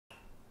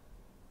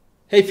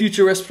Hey,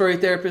 future respiratory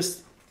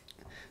therapists.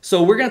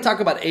 So we're going to talk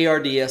about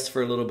ARDS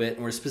for a little bit,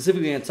 and we're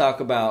specifically going to talk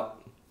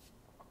about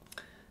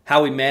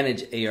how we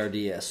manage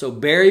ARDS. So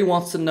Barry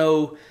wants to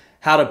know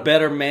how to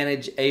better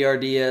manage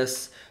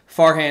ARDS.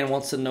 Farhan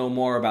wants to know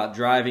more about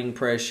driving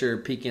pressure,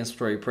 peak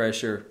inspiratory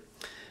pressure,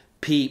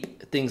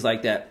 PEEP, things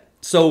like that.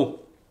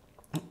 So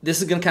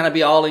this is going to kind of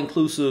be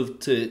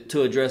all-inclusive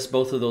to address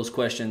both of those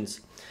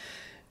questions.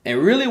 And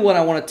really what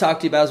I want to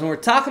talk to you about is when we're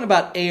talking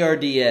about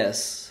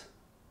ARDS,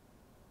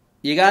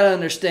 you got to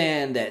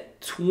understand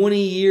that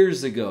 20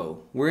 years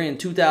ago, we're in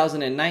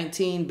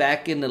 2019,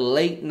 back in the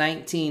late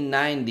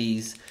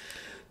 1990s,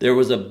 there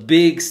was a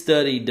big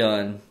study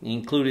done. It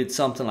included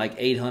something like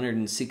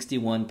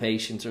 861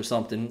 patients or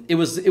something. It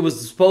was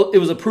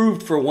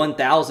approved for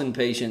 1,000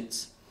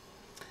 patients,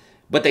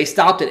 but they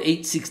stopped at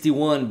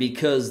 861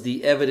 because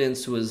the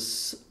evidence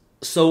was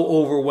so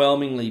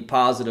overwhelmingly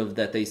positive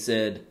that they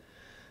said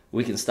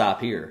we can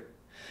stop here.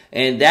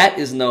 And that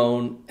is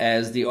known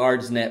as the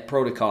ARDS-NET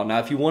protocol. Now,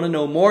 if you want to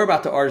know more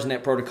about the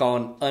ARDS-NET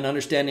protocol and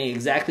understanding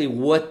exactly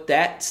what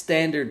that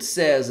standard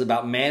says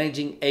about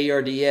managing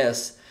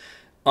ARDS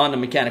on the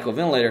mechanical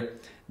ventilator,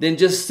 then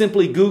just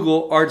simply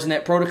Google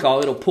ARDS-NET protocol.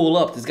 It'll pull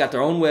up. It's got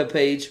their own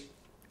webpage,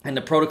 and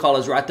the protocol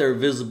is right there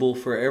visible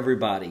for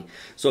everybody.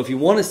 So if you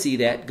want to see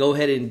that, go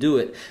ahead and do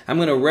it. I'm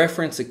going to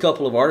reference a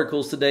couple of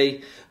articles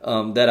today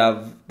that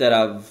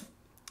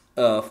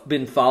I've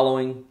been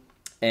following,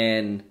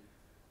 and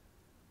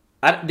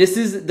this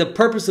is the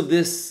purpose of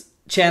this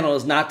channel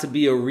is not to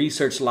be a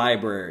research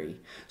library.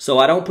 So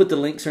I don't put the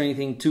links or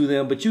anything to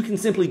them, but you can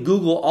simply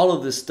Google all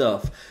of this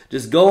stuff.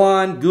 Just go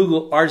on,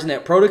 Google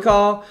ARDS-NET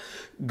protocol,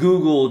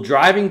 Google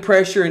driving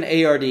pressure and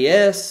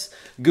ARDS,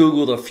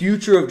 Google the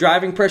future of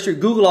driving pressure,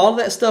 Google all of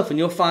that stuff, and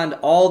you'll find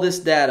all this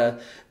data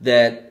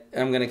that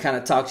I'm going to kind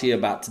of talk to you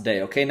about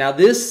today. Okay, now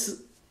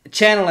this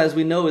channel, as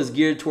we know, is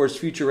geared towards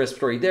future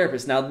respiratory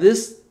therapists. Now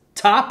this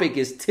topic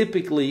is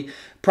typically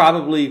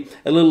probably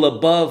a little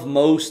above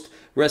most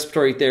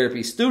respiratory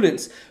therapy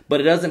students,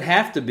 but it doesn't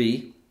have to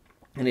be,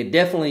 and it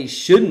definitely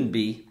shouldn't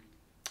be.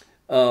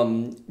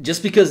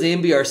 Just because the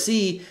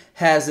MBRC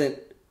hasn't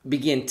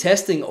begun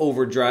testing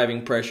over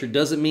driving pressure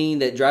doesn't mean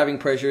that driving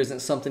pressure isn't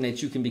something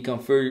that you can become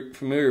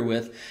familiar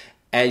with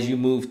as you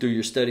move through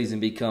your studies and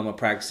become a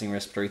practicing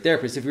respiratory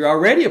therapist. If you're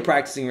already a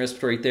practicing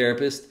respiratory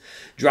therapist,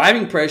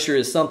 driving pressure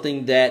is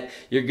something that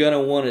you're going to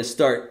want to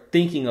start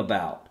thinking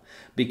about,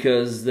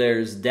 because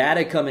there's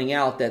data coming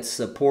out that's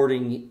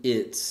supporting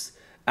its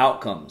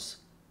outcomes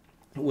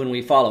when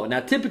we follow it. Now,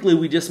 typically,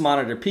 we just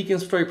monitor peak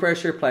inspiratory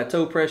pressure,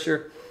 plateau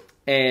pressure,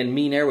 and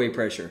mean airway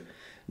pressure.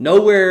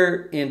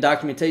 Nowhere in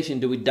documentation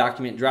do we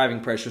document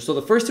driving pressure. So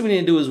the first thing we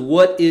need to do is,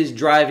 what is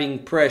driving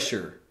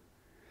pressure?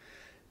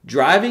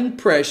 Driving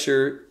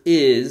pressure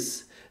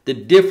is the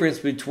difference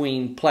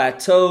between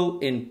plateau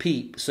and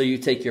PEEP. So you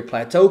take your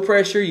plateau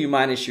pressure, you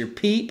minus your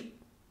PEEP,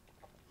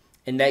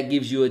 and that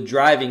gives you a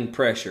driving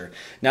pressure.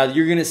 Now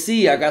you're going to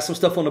see, I got some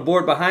stuff on the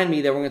board behind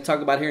me that we're going to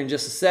talk about here in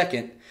just a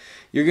second.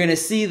 You're going to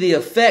see the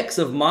effects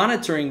of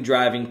monitoring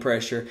driving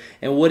pressure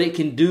and what it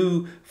can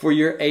do for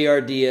your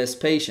ARDS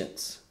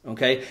patients.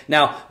 Okay.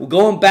 Now,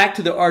 going back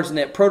to the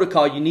ARDS-NET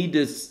protocol, you need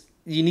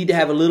to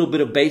have a little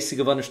bit of basic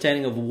of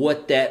understanding of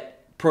what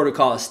that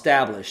protocol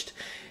established.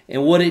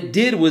 And what it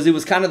did was, it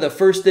was kind of the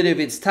first study of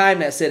its time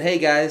that said, hey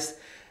guys,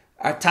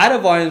 our tidal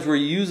volumes we're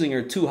using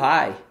are too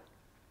high.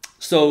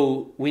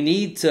 So we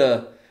need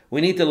to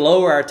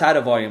lower our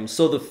tidal volume.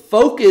 So the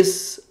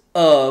focus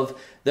of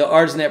the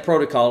ARDS-NET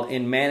protocol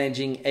in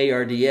managing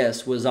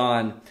ARDS was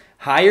on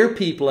higher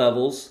PEEP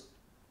levels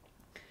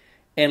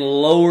and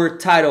lower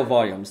tidal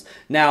volumes.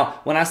 Now,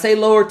 when I say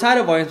lower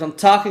tidal volumes, I'm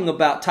talking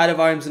about tidal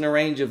volumes in a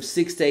range of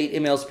 6 to 8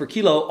 mLs per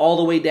kilo, all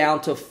the way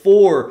down to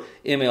 4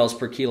 mLs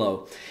per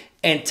kilo.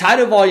 And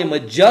tidal volume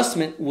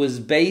adjustment was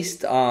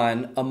based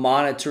on a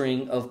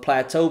monitoring of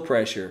plateau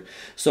pressure.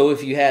 So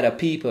if you had a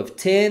PEEP of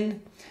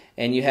 10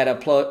 and you had a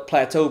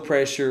plateau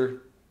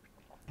pressure,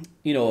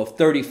 of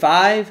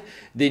 35,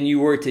 then you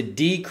were to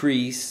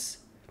decrease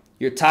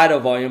your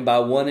tidal volume by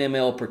 1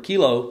 ml per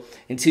kilo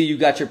until you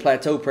got your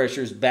plateau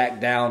pressures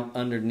back down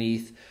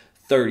underneath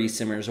 30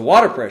 centimeters of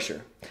water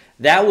pressure.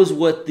 That was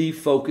what the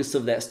focus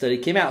of that study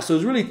came out. So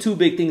there's really two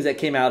big things that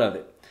came out of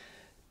it: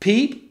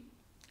 PEEP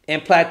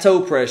and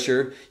plateau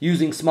pressure,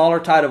 using smaller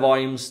tidal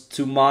volumes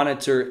to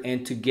monitor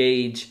and to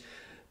gauge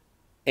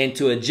and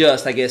to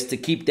adjust, I guess, to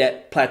keep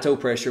that plateau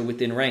pressure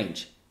within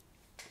range.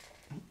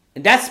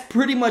 And that's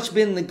pretty much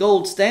been the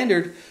gold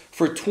standard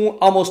for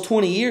almost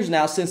 20 years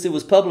now, since it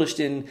was published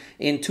in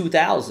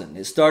 2000.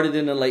 It started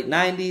in the late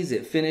 90s,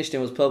 it finished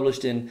and was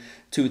published in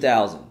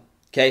 2000.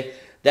 Okay,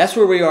 that's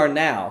where we are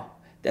now.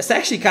 That's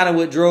actually kind of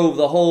what drove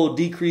the whole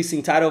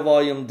decreasing tidal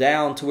volume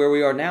down to where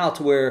we are now,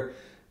 to where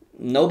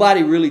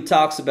nobody really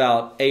talks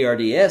about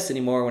ARDS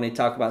anymore. When they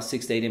talk about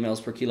 6 to 8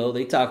 mLs per kilo,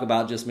 they talk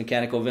about just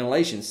mechanical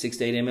ventilation, 6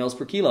 to 8 mLs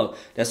per kilo.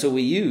 That's what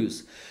we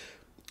use.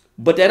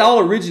 But that all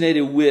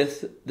originated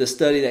with the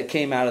study that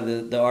came out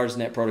of the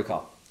ARDS-NET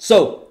protocol.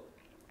 So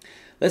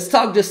let's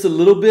talk just a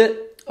little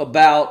bit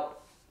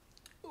about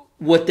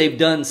what they've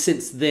done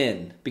since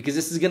then, because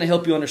this is going to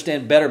help you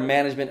understand better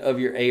management of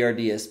your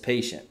ARDS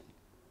patient.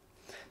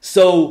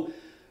 So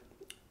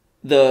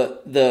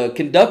the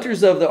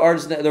conductors of the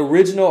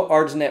original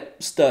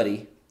ARDSNet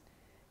study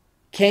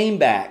came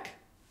back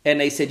and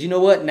they said, you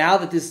know what, now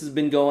that this has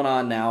been going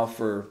on now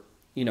for,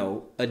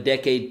 a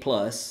decade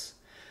plus,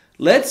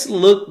 let's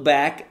look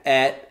back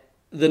at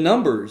the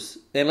numbers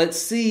and let's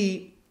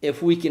see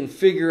if we can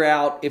figure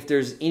out if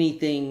there's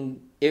anything,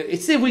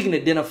 see if we can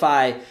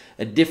identify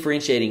a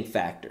differentiating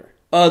factor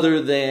other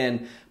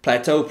than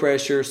plateau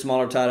pressure,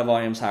 smaller tidal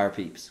volumes, higher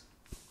peeps.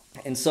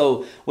 And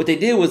so what they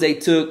did was they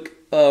took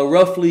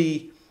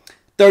roughly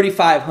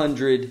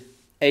 3,500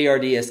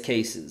 ARDS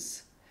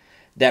cases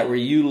that were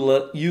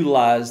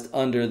utilized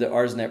under the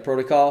ARDSNet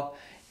protocol,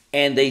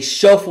 and they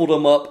shuffled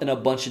them up in a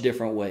bunch of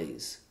different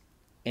ways.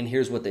 And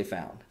here's what they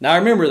found. Now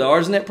remember, the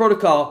ARDSNet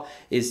protocol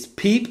is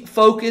PEEP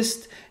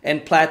focused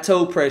and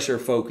plateau pressure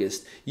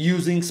focused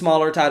using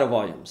smaller tidal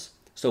volumes.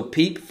 So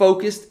PEEP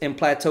focused and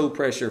plateau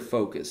pressure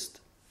focused.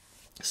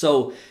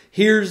 So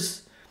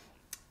here's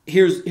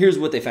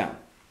what they found.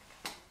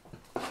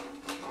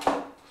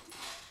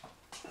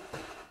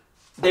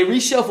 They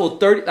reshuffled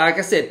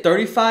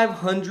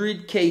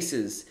 3,500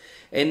 cases,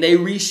 and they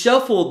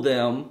reshuffled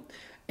them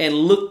and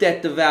looked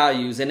at the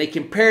values, and they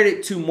compared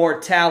it to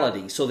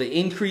mortality, so the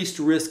increased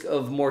risk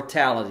of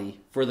mortality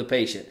for the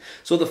patient.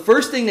 So the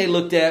first thing they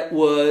looked at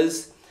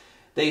was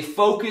they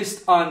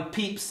focused on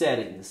PEEP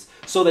settings.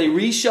 So they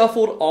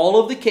reshuffled all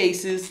of the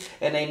cases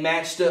and they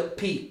matched up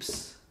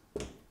PEEPs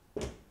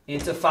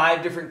into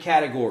 5 different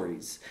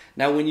categories.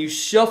 Now when you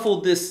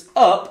shuffled this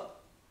up,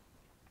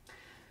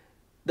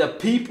 the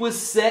PEEP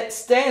was set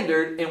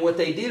standard, and what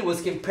they did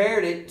was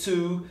compared it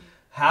to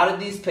how did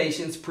these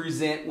patients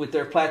present with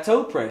their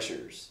plateau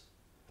pressures.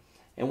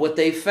 And what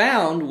they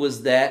found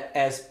was that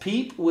as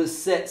PEEP was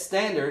set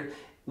standard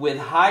with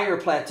higher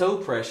plateau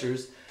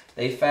pressures,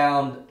 they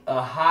found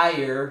a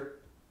higher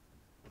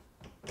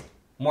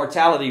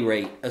mortality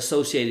rate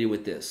associated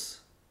with this.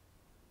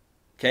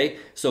 Okay,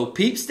 so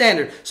PEEP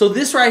standard. So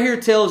this right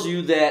here tells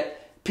you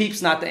that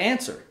PEEP's not the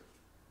answer,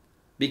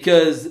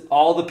 because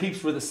all the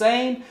PEEPs were the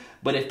same,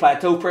 but if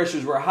plateau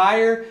pressures were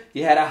higher,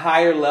 you had a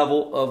higher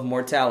level of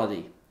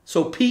mortality.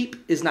 So PEEP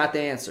is not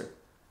the answer.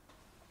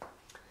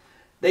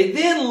 They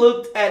then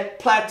looked at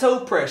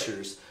plateau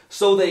pressures.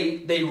 So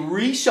they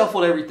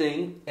reshuffled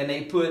everything and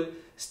they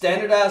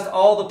standardized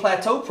all the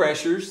plateau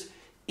pressures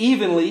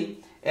evenly,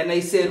 and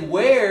they said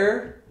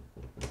where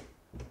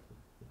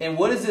and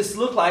what does this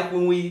look like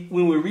when we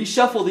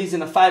reshuffle these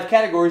into 5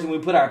 categories and we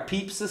put our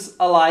PEEPs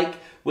alike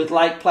with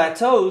like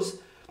plateaus,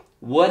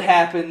 what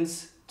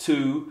happens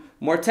to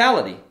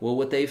mortality? Well,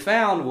 what they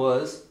found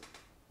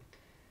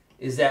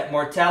is that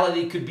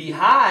mortality could be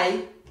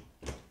high,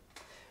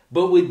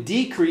 but would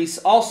decrease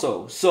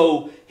also.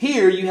 So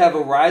here you have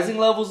a rising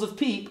levels of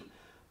PEEP,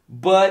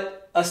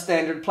 but a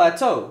standard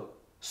plateau.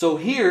 So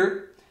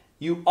here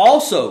you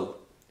also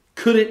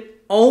couldn't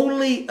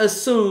only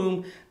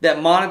assume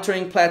that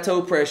monitoring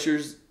plateau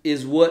pressures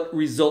is what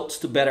results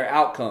to better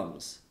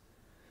outcomes.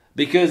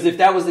 Because if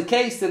that was the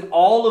case, then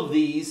all of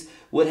these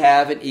would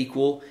have an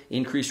equal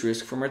increased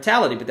risk for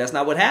mortality, but that's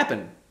not what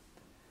happened.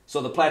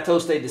 So the plateau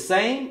stayed the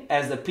same.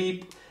 As the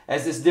PEEP,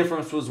 as this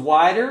difference was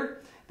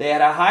wider, they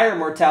had a higher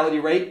mortality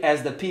rate.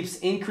 As the PEEPs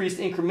increased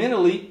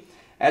incrementally,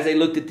 as they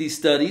looked at these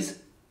studies,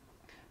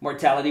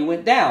 mortality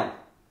went down.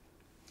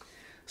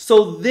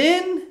 So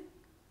then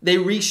they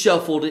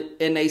reshuffled it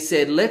and they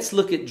said, let's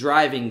look at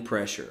driving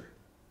pressure.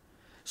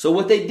 So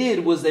what they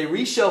did was they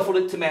reshuffled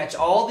it to match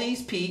all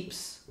these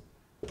PEEPs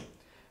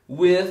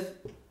with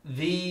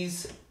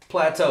these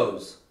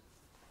plateaus.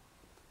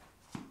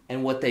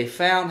 And what they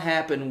found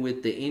happened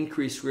with the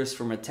increased risk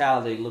for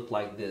mortality looked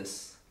like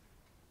this.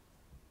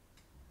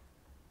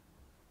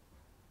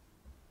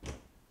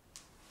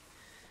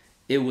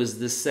 It was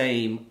the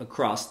same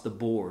across the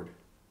board.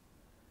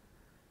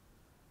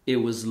 It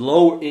was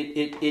low.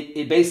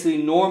 It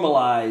basically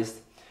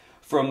normalized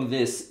from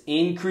this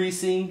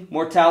increasing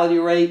mortality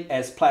rate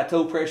as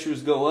plateau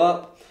pressures go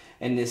up,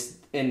 and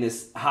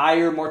this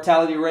higher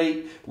mortality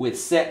rate with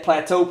set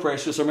plateau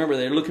pressure. So remember,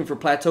 they're looking for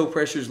plateau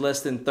pressures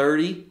less than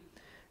 30.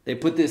 They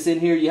put this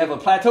in here. You have a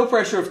plateau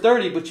pressure of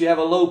 30, but you have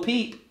a low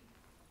PEEP.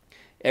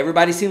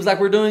 Everybody seems like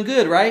we're doing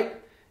good, right?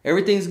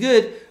 Everything's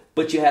good,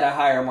 but you had a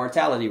higher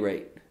mortality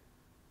rate.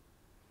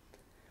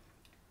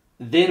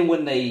 Then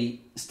when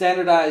they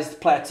standardized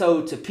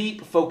plateau to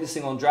PEEP,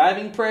 focusing on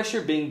driving pressure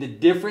being the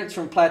difference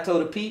from plateau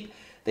to PEEP,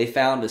 they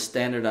found a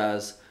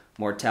standardized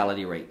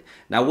mortality rate.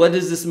 Now, what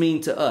does this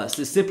mean to us?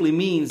 This simply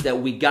means that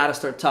we got to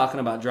start talking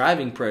about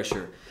driving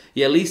pressure.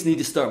 You at least need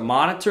to start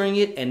monitoring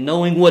it and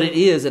knowing what it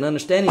is and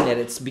understanding that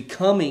it's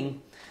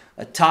becoming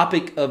a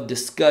topic of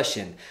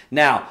discussion.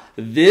 Now,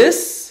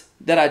 this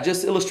that I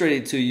just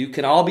illustrated to you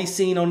can all be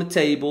seen on the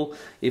table.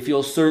 If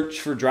you'll search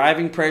for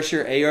driving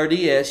pressure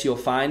ARDS, you'll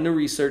find the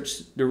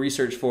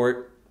research for it,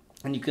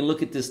 and you can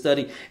look at this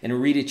study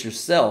and read it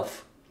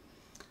yourself.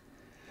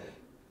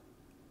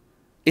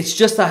 It's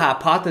just a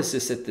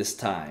hypothesis at this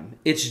time.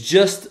 It's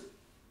just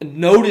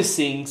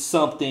noticing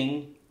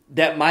something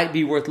that might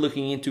be worth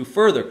looking into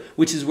further,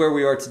 which is where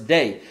we are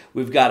today.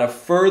 We've got to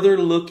further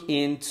look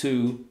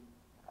into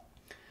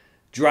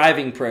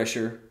driving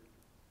pressure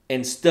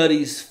and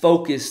studies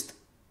focused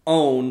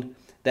on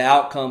the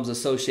outcomes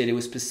associated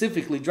with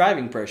specifically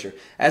driving pressure,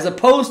 as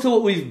opposed to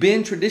what we've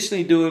been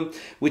traditionally doing,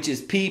 which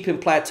is PEEP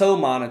and plateau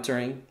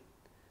monitoring.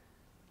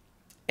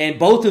 And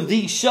both of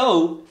these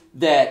show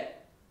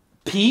that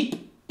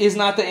PEEP is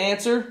not the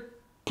answer,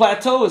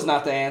 plateau is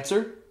not the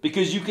answer,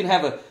 because you can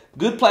have a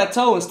good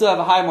plateau and still have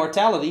a high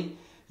mortality.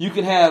 You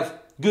can have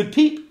good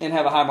PEEP and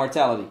have a high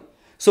mortality.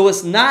 So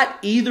it's not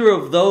either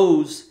of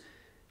those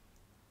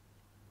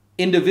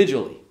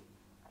individually.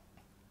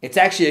 It's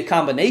actually a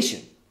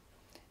combination.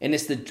 And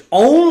it's the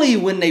only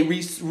when they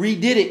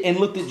redid it and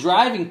looked at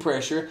driving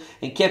pressure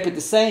and kept it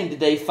the same did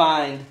they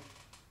find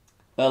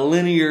a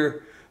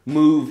linear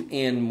move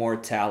in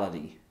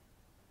mortality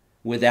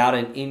without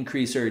an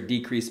increase or a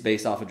decrease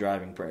based off of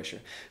driving pressure.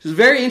 It's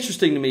very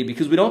interesting to me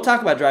because we don't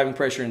talk about driving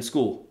pressure in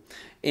school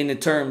in the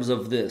terms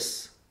of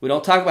this. We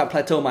don't talk about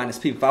plateau minus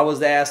PEEP. If I was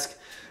to ask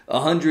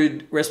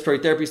 100 respiratory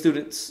therapy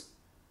students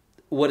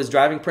what is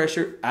driving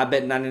pressure, I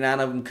bet 99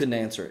 of them couldn't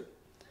answer it.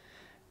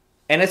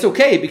 And that's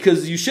okay,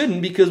 because you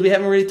shouldn't, because we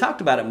haven't really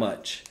talked about it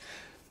much.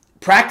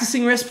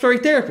 Practicing respiratory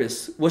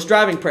therapists, what's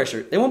driving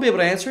pressure? They won't be able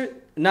to answer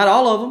it. Not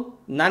all of them.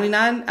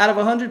 99 out of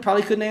 100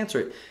 probably couldn't answer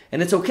it.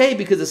 And it's okay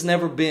because it's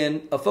never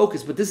been a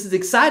focus. But this is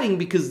exciting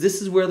because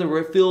this is where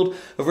the field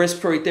of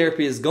respiratory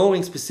therapy is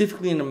going,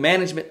 specifically in the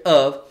management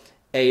of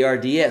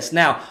ARDS.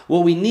 Now, what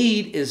we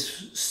need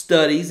is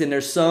studies, and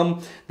there's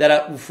some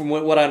that, from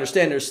what I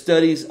understand, there's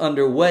studies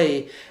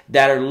underway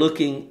that are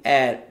looking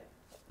at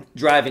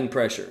driving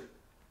pressure.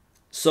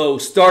 So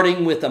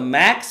starting with a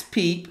max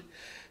PEEP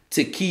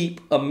to keep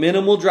a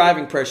minimal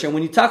driving pressure. And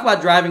when you talk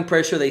about driving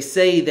pressure, they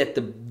say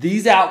that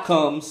these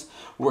outcomes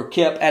were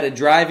kept at a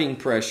driving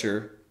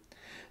pressure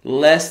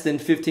less than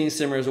 15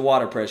 centimeters of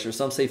water pressure.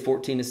 Some say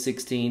 14 to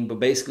 16, but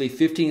basically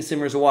 15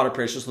 centimeters of water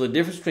pressure. So the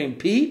difference between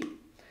PEEP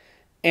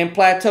and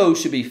plateau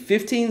should be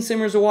 15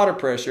 centimeters of water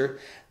pressure.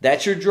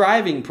 That's your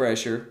driving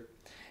pressure.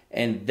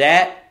 And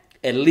that,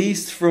 at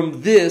least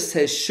from this,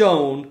 has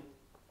shown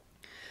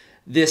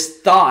this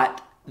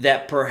thought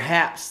that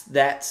perhaps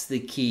that's the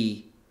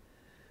key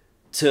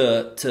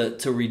to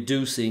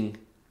reducing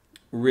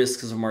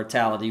risks of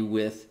mortality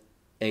with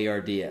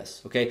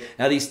ARDS. Okay,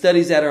 now these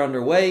studies that are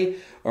underway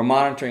are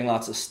monitoring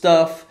lots of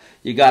stuff.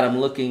 You got them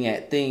looking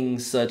at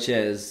things such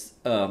as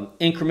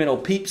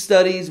incremental PEEP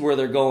studies where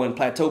they're going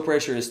plateau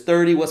pressure is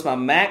 30. What's my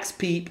max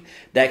PEEP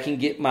that can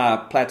get my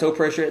plateau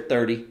pressure at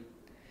 30?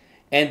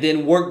 And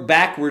then work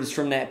backwards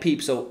from that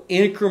PEEP. So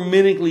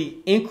incrementally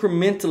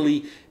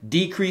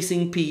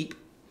decreasing PEEP,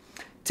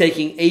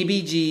 taking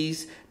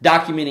ABGs,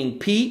 documenting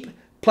PEEP,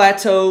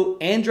 plateau,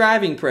 and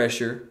driving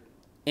pressure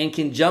in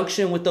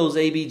conjunction with those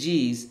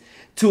ABGs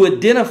to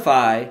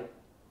identify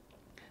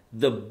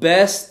the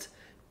best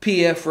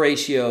PF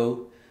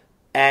ratio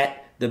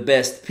at the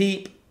best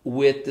PEEP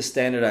with the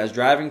standardized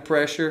driving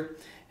pressure.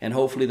 And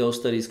hopefully those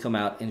studies come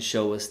out and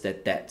show us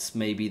that that's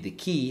maybe the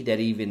key that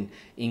even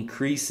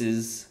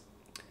increases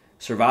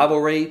survival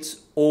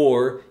rates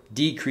or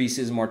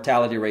decreases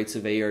mortality rates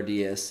of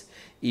ARDS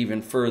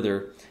even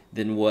further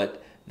than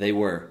what they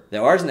were. The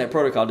ARDS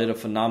protocol did a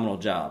phenomenal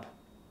job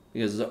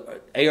because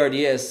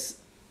ARDS,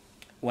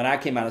 when I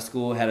came out of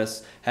school, had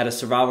a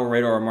survival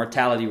rate or a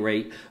mortality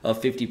rate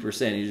of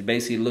 50%. You're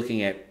basically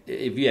looking at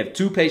if you have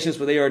two patients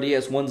with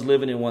ARDS, one's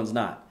living and one's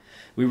not.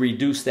 We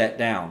reduced that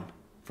down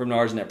from the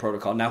ARDS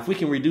protocol. Now, if we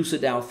can reduce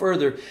it down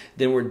further,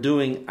 then we're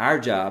doing our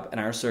job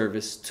and our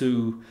service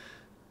to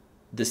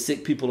the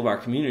sick people of our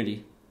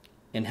community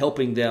and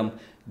helping them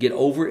get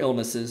over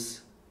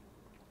illnesses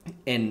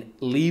and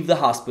leave the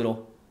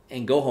hospital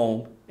and go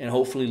home and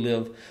hopefully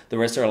live the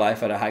rest of their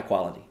life at a high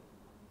quality.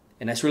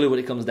 And that's really what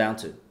it comes down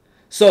to.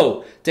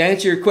 So, to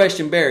answer your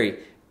question, Barry,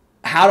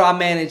 how do I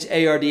manage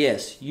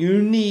ARDS?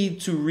 You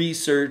need to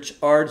research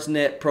ARDS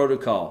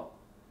protocol.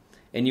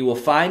 And you will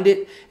find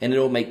it, and it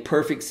will make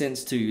perfect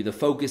sense to you. The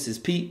focus is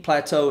PEEP,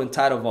 plateau, and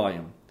tidal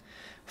volume.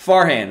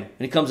 Farhan,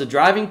 when it comes to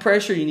driving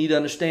pressure, you need to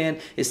understand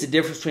it's the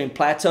difference between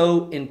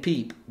plateau and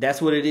PEEP.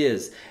 That's what it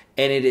is.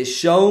 And it is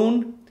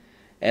shown,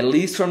 at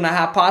least from the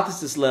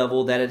hypothesis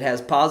level, that it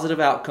has positive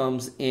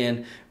outcomes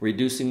in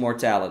reducing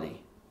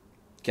mortality.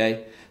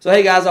 Okay? So,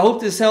 hey guys, I hope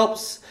this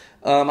helps.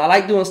 I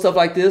like doing stuff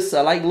like this.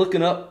 I like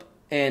looking up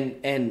and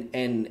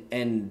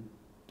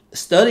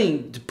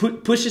studying to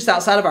push us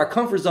outside of our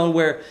comfort zone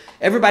where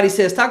everybody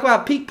says, talk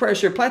about peak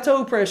pressure,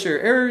 plateau pressure,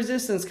 air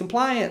resistance,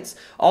 compliance,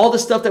 all the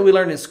stuff that we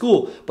learned in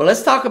school. But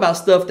let's talk about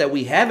stuff that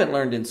we haven't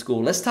learned in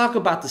school. Let's talk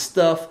about the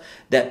stuff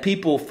that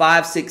people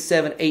 5, 6,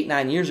 7, 8,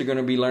 9 years are going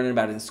to be learning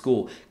about in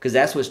school, because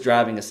that's what's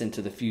driving us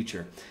into the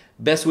future.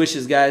 Best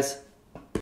wishes, guys.